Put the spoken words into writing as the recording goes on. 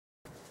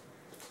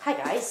Hi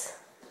guys.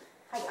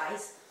 Hi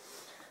guys.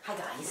 Hi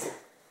guys.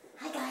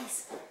 Hi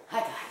guys. Hi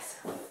guys.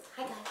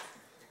 Hi guys.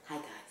 Hi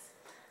guys.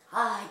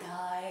 Hi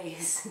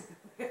guys.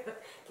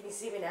 Can you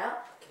see me now?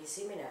 Can you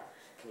see me now?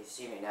 Can you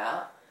see me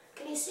now?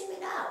 Can you see me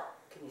now?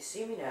 Can you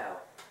see me now?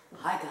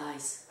 Hi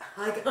guys.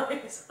 Hi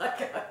guys. Hi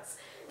guys.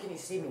 Can you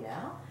see me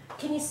now?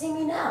 Can you see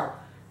me now?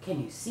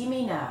 Can you see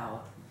me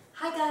now?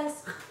 Hi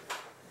guys.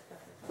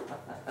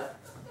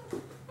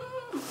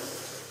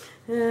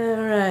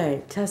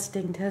 Alright,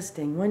 testing,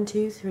 testing. 1,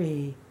 2,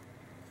 3.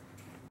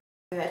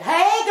 Good.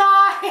 Hey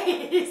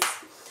guys!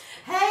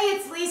 Hey,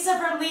 it's Lisa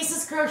from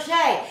Lisa's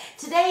Crochet.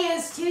 Today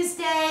is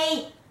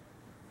Tuesday.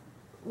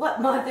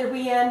 What month are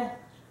we in?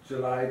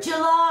 July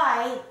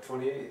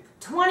 28th,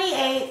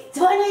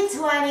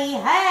 2020.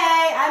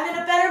 Hey, I'm in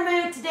a better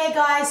mood today,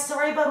 guys.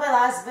 Sorry about my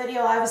last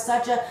video. I was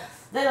such a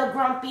little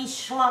grumpy,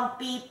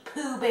 schlumpy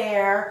Pooh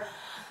Bear.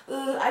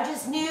 I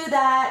just knew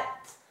that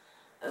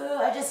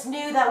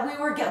we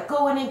were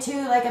going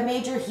into like a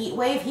major heat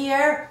wave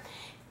here,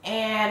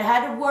 and I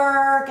had to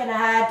work, and I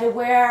had to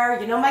wear,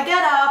 you know, my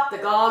get-up, the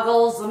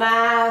goggles, the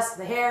mask,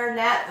 the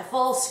hairnet, the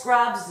full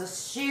scrubs, the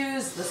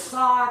shoes, the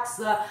socks,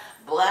 the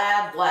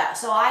blah, blah.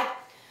 So I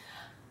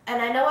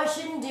know I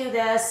shouldn't do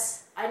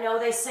this. I know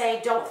they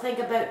say don't think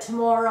about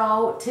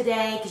tomorrow,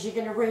 today, because you're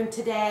going to ruin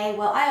today.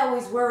 Well, I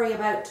always worry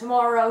about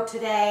tomorrow,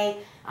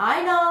 today.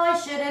 I know I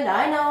shouldn't.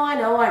 I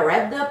know. I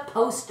read the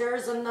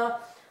posters and the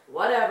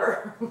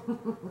whatever.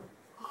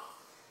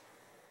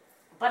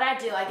 But I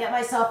do. I get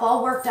myself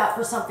all worked up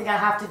for something I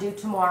have to do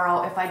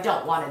tomorrow if I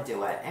don't want to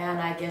do it. And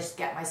I just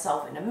get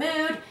myself in a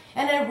mood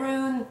and I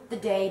ruin the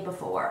day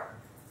before.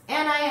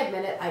 And I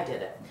admit it, I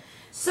did it.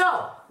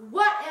 So,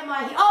 what am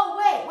I... Oh,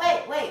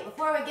 wait.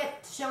 Before we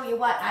get to show you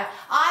what,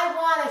 I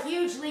want to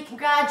hugely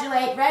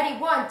congratulate. Ready?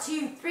 1,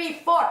 2, 3,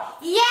 4.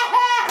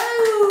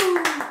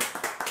 Yahoo!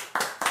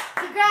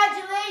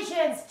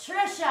 Congratulations,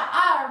 Trisha,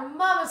 our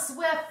Mama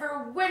Swift,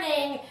 for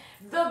winning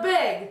the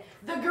big,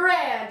 the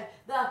grand,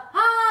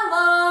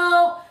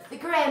 the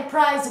grand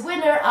prize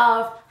winner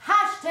of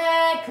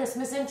hashtag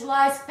Christmas in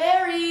July's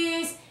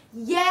Fairies.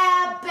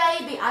 Yeah,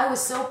 baby. I was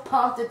so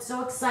pumped and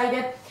so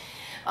excited.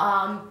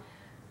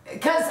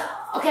 Because,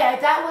 okay,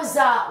 that was,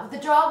 the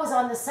draw was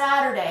on the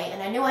Saturday,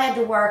 and I knew I had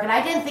to work, and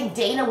I didn't think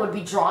Dana would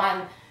be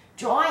drawing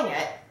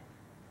it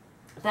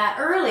that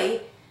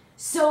early.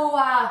 So,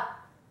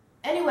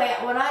 anyway,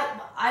 when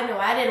I know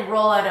I didn't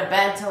roll out of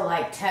bed till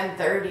like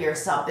 10:30 or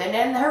something,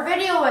 and her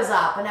video was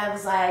up, and I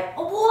was like,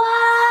 what?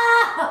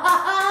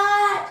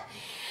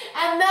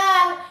 And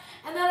then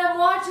I'm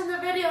watching the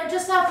video, and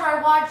just after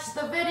I watched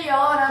the video,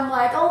 and I'm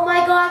like, oh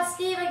my God,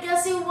 Steven,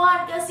 guess who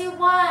won? Guess who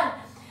won?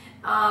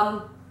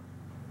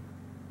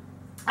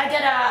 I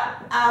get a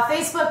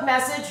Facebook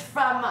message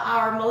from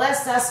our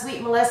Melissa,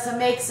 sweet Melissa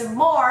Makes Some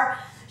More.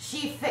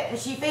 She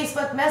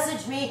Facebook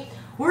messaged me,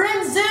 we're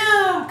in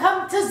Zoom,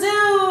 come to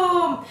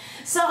Zoom.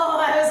 So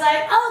I was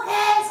like,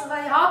 okay. So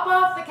I hop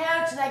off the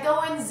couch and I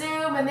go in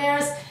Zoom, and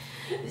there's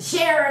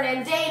Sharon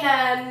and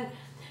Dana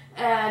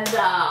and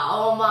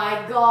oh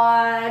my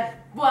God.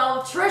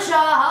 Well, Trisha,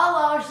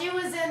 hello, she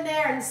was in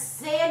there, and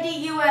Sandy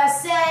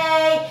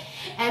USA,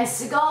 and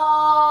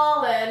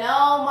Seagal, and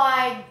oh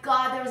my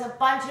God, there was a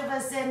bunch of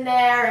us in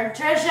there, and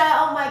Trisha,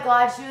 oh my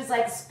God, she was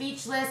like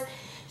speechless.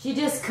 She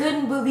just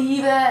couldn't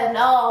believe it, and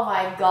oh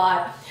my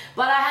God.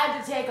 But I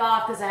had to take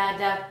off because I had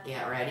to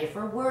get ready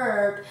for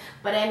work.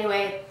 But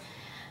anyway,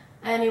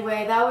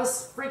 that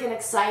was freaking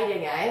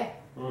exciting, eh?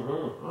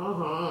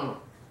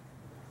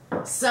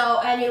 So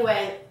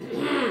anyway,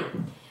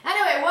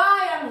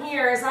 why I'm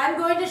here is I'm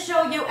going to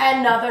show you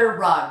another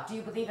rug. Do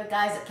you believe it,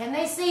 guys? Can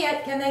they see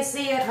it? Can they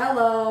see it?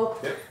 Hello.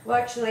 Yep. Well,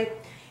 actually,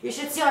 you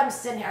should see how I'm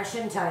sitting here. I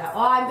shouldn't tell you how.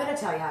 Oh, I'm going to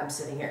tell you how I'm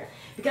sitting here.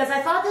 Because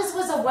I thought this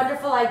was a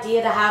wonderful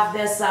idea to have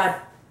this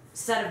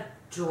set of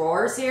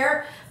drawers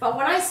here. But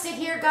when I sit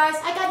here, guys,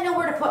 I got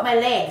nowhere to put my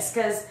legs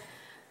because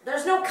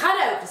there's no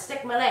cutout to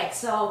stick my legs.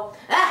 So,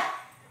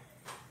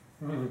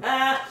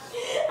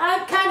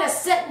 I'm kind of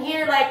sitting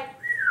here like,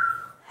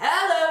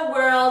 hello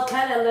world,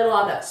 kind of a little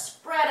on the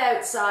spread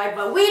out side,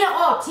 but we don't,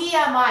 oh,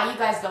 TMI, you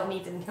guys don't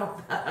need to know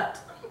that.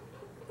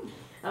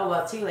 Oh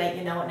well, too late,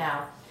 you know it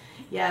now.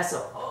 Yeah,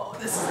 so, oh,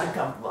 this is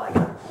uncomfortable. I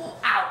got,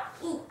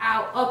 ooh,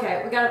 ow,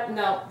 okay, we gotta,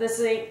 no, this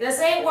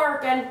ain't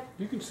working.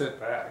 You can sit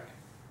back.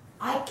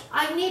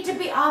 I need to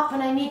be up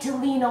and I need to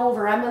lean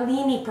over. I'm a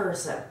leany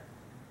person.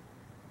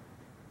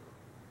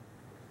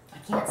 I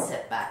can't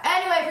sit back.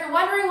 Anyway, if you're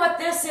wondering what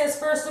this is,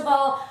 first of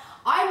all,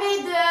 I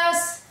made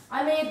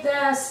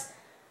this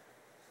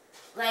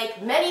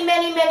like many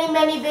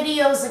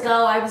videos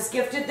ago. I was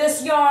gifted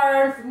this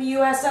yarn from the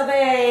US of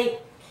A.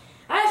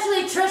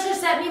 Actually, Trisha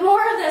sent me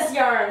more of this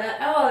yarn.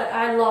 Oh,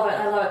 I love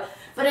it.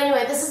 But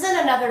anyway, this is in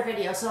another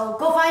video, so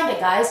go find it,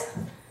 guys.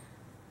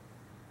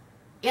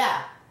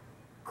 Yeah.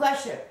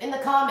 Question in the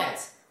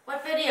comments.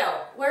 What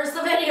video? Where's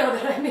the video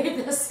that I made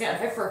this in?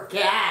 I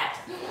forget.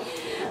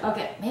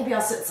 Okay, maybe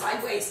I'll sit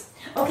sideways.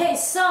 Okay,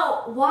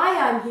 so why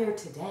I'm here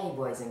today,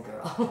 boys and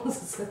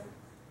girls.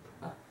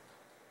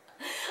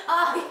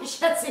 Oh, you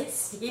should see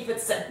Steven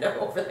sitting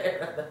over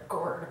there in the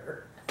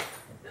corner.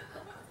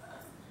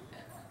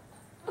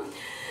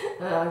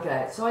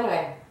 Okay, so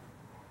anyway.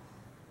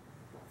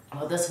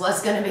 Well, this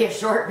was going to be a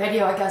short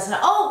video, I guess.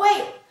 Oh,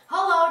 wait.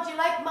 Hello, do you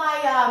like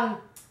my,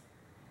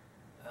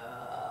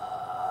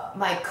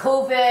 my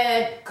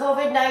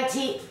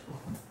COVID-19,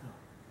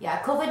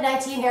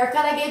 COVID-19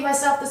 haircut I gave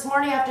myself this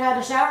morning after I had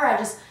a shower? I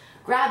just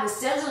grabbed the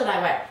scissors and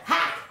I went,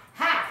 hack,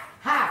 hack,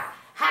 hack,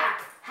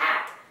 hack,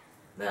 hack.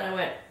 Then I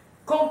went,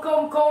 comb,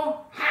 comb, comb,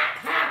 hack,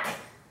 hack.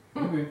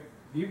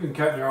 You've been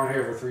cutting your own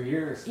hair for 3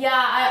 years. Yeah,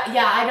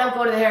 I don't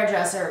go to the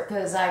hairdresser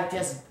because I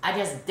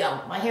just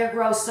don't. My hair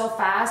grows so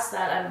fast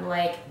that I'm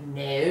like,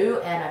 no,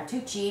 and I'm too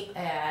cheap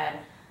and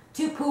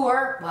too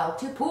poor. Well,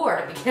 too poor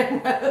to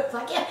begin with.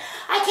 I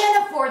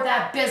can't afford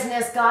that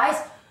business, guys.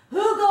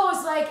 Who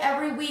goes like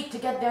every week to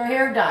get their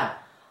hair done?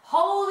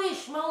 Holy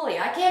schmoly,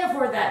 I can't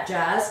afford that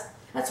jazz.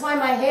 That's why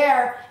my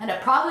hair, and it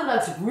probably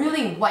looks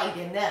really white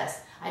in this.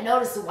 I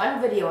noticed the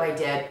one video I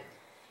did.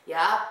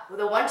 Yeah, well,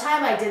 the one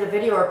time I did a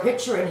video or a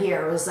picture in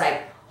here, it was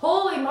like,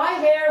 holy, my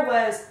hair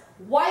was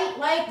white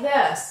like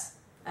this,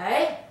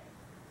 eh?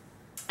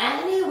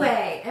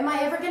 Anyway, am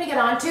I ever going to get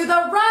onto the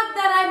rug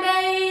that I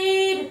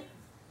made?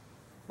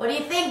 What do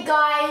you think,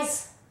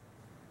 guys?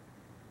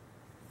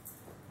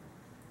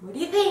 What do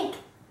you think?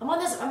 I'm on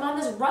this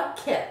rug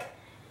kick.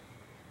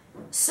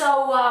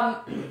 So,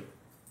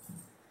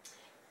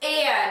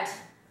 and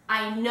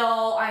I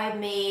know I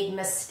made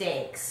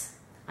mistakes.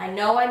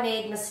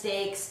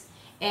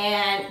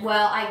 And,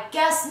 well, I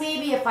guess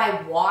maybe if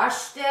I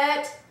washed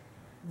it,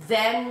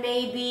 then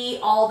maybe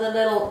all the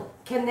little,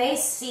 can they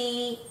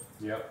see?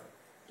 Yep.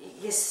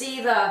 You see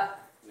the?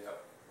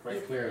 Yep,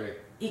 quite clearly.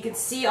 You can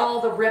see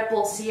all the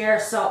ripples here,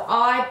 so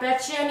I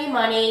bet you any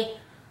money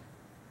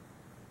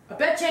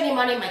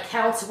my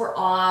counts were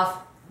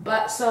off,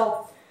 but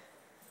so,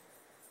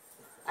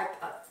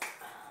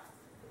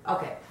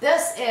 okay,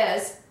 this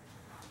is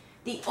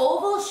the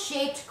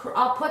oval-shaped,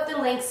 I'll put the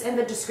links in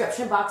the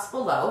description box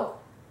below.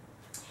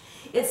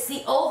 It's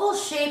the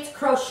oval-shaped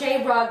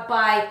crochet rug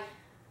by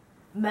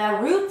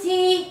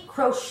Maruti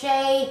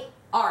Crochet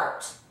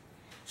Art.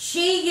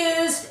 She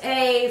used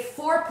a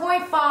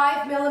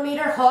 4.5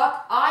 millimeter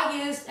hook.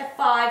 I used a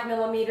 5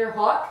 millimeter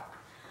hook.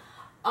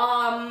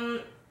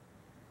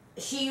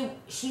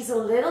 She's a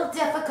little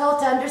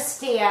difficult to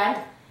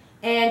understand,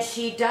 and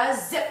she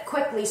does zip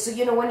quickly. So,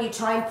 you know, when you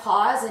try and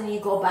pause and you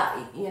go back,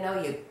 you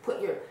know, you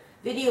put your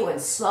video in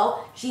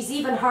slow, she's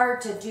even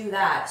hard to do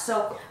that.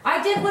 So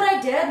I did what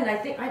I did, and I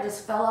think I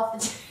just fell off the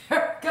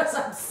chair because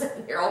I'm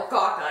sitting here all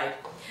cockeyed.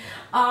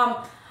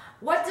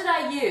 What did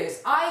I use?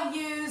 I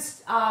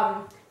used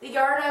the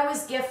yarn I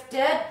was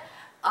gifted.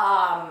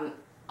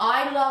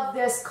 I love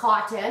this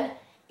cotton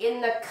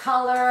in the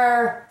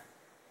color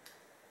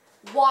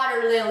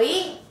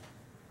Waterlily.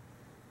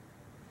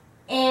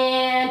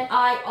 And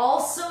I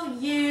also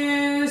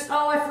used,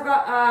 oh, I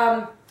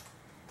forgot,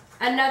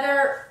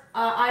 another,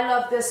 I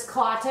love this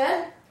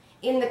cotton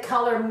in the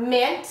color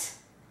Mint.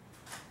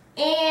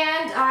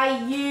 And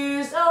I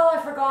used, oh,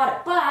 I forgot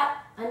it, but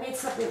I made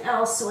something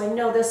else, so I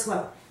know this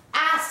one.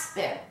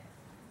 Aspyn.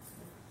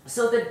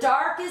 So the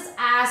dark is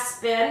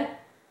Aspyn,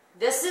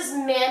 this is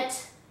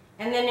Mint,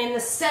 and then in the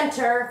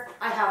center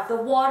I have the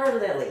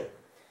Waterlily.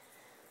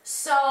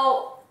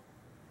 So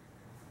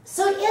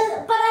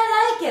yeah, but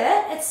I like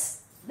it.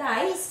 It's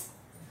nice.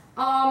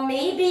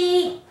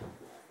 Maybe,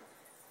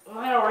 I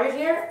don't know, right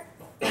here.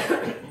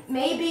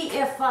 Maybe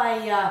if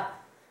I,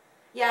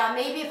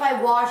 maybe if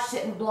I washed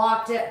it and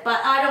blocked it,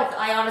 but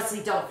I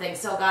honestly don't think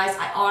so, guys.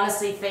 I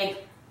honestly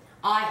think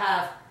I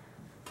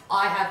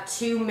have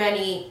too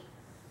many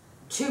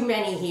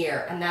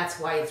here, and that's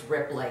why it's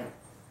rippling.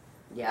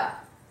 Yeah.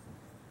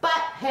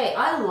 But hey,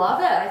 I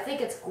love it. I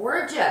think it's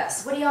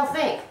gorgeous. What do y'all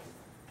think?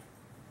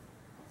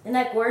 Isn't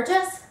that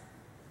gorgeous?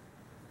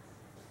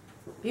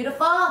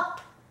 Beautiful?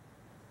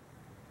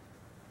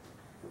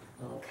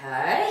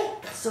 Okay,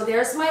 so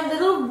there's my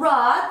little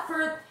rug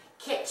for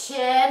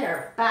kitchen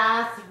or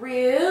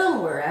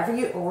bathroom, wherever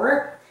you,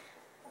 or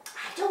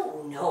I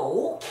don't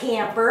know,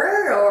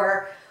 camper,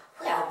 or,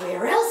 well,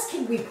 where else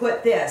can we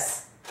put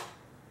this?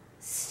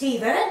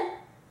 Stephen?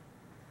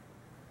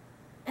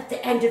 At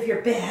the end of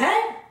your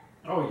bed?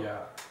 Oh,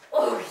 yeah.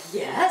 Oh,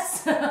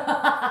 yes.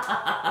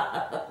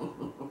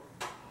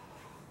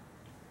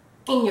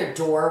 In your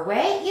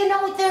doorway? You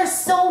know, there's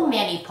so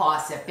many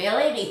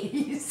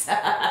possibilities.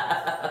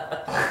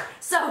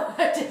 So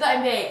what did I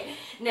make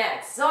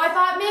next? So I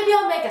thought maybe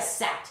I'll make a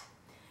set.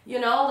 You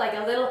know, like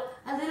a little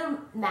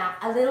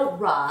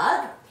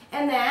rug.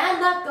 And then,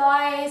 look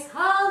guys,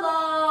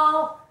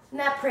 hello. Isn't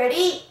that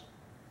pretty?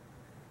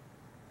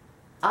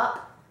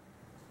 Up.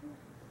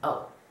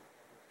 Oh.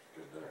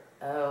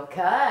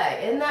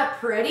 Okay, isn't that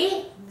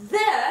pretty?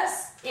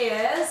 This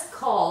is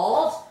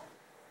called,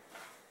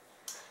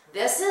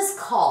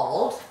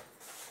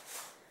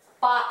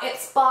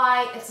 it's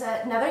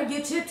another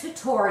YouTube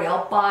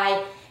tutorial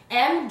by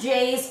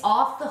MJ's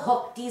Off the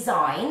Hook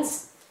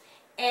Designs,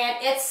 and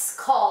it's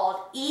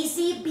called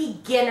Easy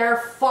Beginner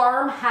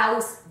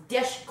Farmhouse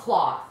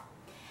Dishcloth,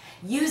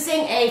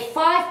 using a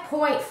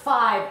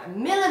 5.5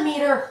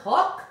 millimeter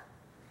hook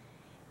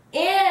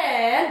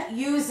And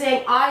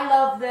using I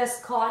Love This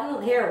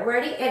cotton. Here,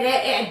 ready?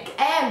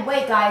 And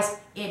wait, guys,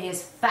 it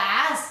is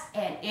fast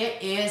and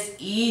it is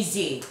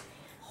easy.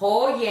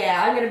 Oh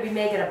yeah, I'm gonna be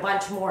making a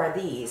bunch more of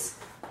these.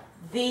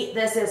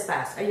 This is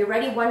fast. Are you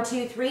ready? 1,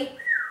 2, 3.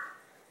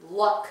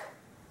 Look.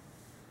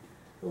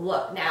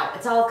 Look. Now,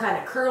 it's all kind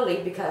of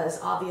curly because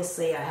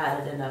obviously I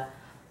had it in a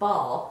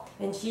ball.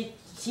 And she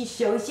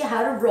shows you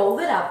how to roll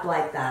it up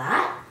like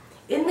that.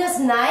 Isn't this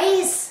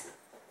nice?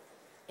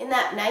 Isn't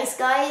that nice,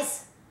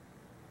 guys?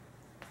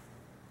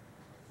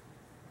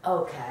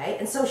 Okay,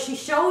 and so she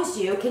shows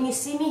you, can you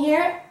see me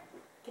here?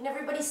 Can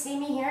everybody see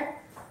me here?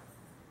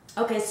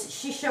 Okay, so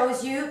she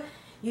shows you,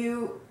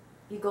 you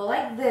go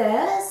like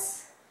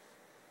this,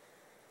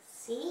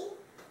 see?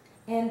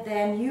 And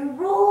then you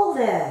roll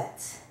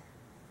it.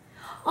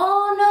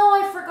 Oh no,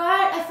 I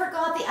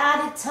forgot the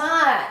added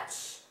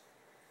touch.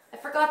 I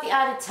forgot the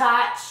added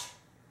touch.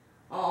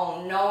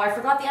 Oh no, I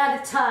forgot the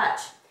added touch.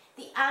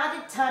 The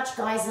added touch,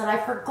 guys, that I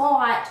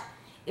forgot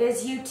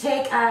is you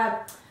take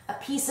a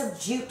piece of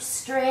jute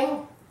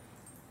string,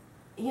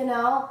 you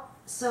know,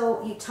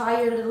 so you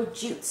tie your little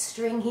jute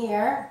string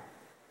here.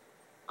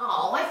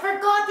 Oh, I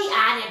forgot the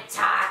added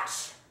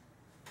touch.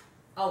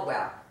 Oh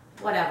well,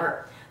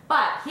 whatever.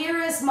 But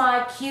here is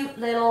my cute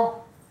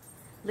little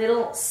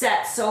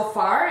set so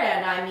far,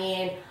 and I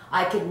mean,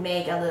 I could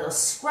make a little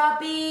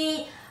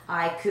scrubby,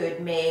 I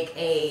could make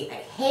a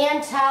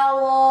hand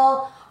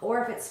towel,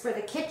 or if it's for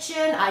the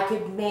kitchen, I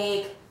could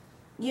make,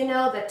 you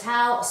know, the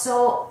towel,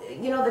 so,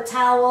 you know, the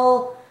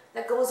towel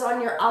that goes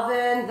on your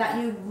oven,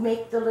 that you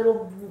make the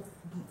little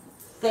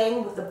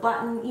thing with the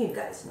button. You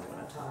guys know what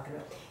I'm talking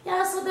about.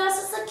 Yeah, so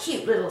this is a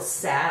cute little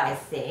set, I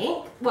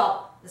think.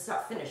 Well, it's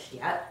not finished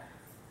yet.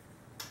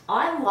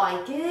 I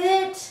like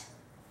it.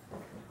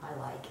 I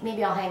like it.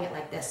 Maybe I'll hang it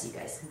like this so you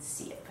guys can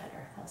see it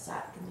better. How's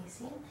that? Can you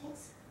see it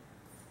nice?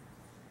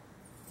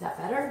 Is that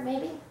better,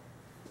 maybe?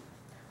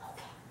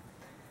 Okay.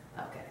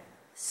 Okay.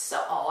 So,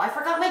 oh, I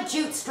forgot my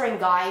jute string,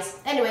 guys.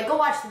 Anyway, go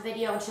watch the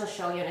video and she'll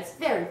show you, and it's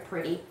very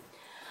pretty.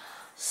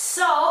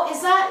 So,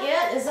 is that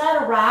it? Is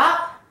that a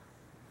wrap?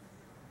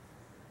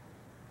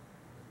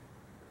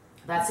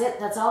 That's it?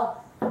 That's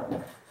all?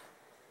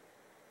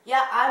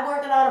 Yeah, I'm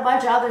working on a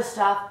bunch of other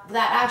stuff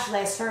that actually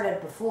I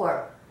started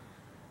before.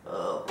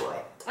 Oh boy.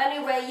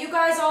 Anyway, you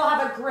guys all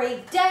have a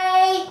great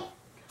day.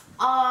 Yeah,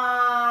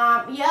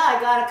 I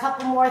got a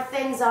couple more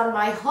things on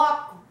my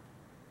hook.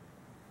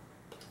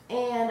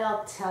 And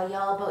I'll tell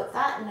y'all about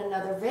that in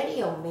another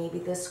video, maybe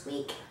this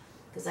week.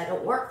 Because I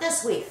don't work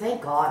this week,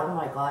 thank God. Oh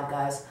my God,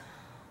 guys.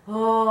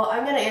 Oh,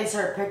 I'm going to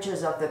insert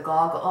pictures of the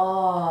goggle.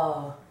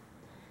 Oh.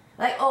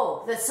 Like,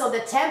 oh, so the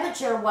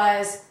temperature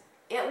was,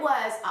 it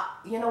was,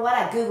 you know what,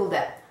 I Googled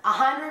it.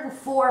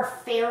 104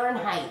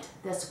 Fahrenheit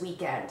this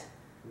weekend.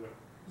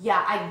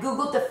 Yeah, I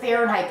Googled the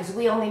Fahrenheit because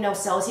we only know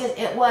Celsius.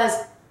 It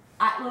was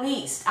at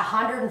least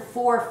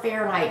 104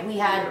 Fahrenheit. We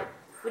had,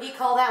 what do you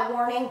call that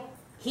warning?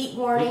 Heat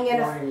warning. Heat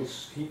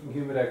warnings, heat and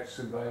humidex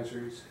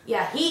advisories.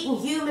 Yeah, heat and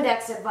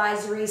humidex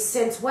advisories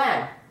since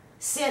when?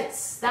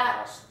 Since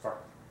that...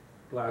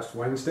 Last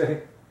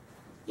Wednesday.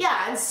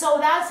 Yeah, and so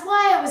that's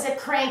why I was a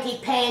cranky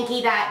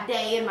panky that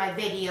day in my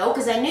video,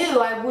 because I knew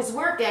I was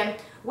working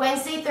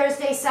Wednesday,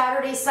 Thursday,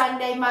 Saturday,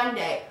 Sunday,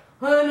 Monday.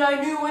 And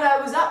I knew what I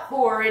was up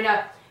for in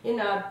a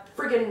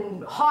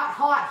friggin'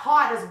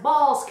 hot as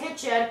balls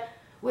kitchen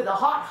with a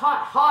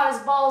hot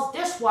as balls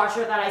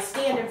dishwasher that I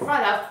stand in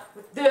front of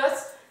with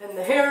this and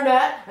the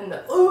hairnet and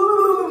the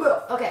ooh.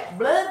 Okay,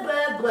 blah,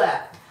 blah,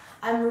 blah.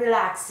 I'm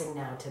relaxing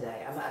now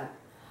today.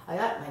 I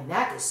got, my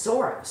neck is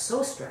sore. I'm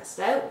so stressed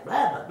out.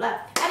 Blah, blah, blah.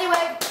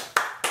 Anyway,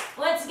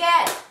 let's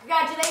get,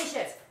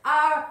 congratulations,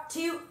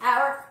 to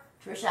our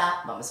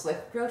Trisha, Mama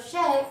Swift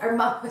Crochet, or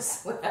Mama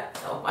Swift.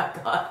 Oh my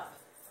God.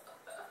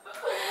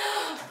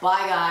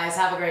 Bye guys,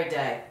 have a great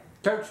day.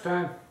 Couch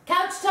time.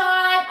 Couch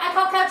time. I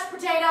call couch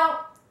potato.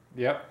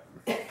 Yep.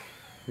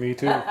 Me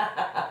too.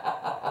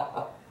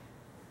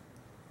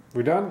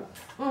 We done?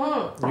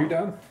 Mm-hmm. You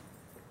done?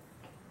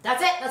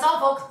 That's it. That's all,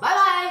 folks.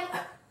 Bye-bye.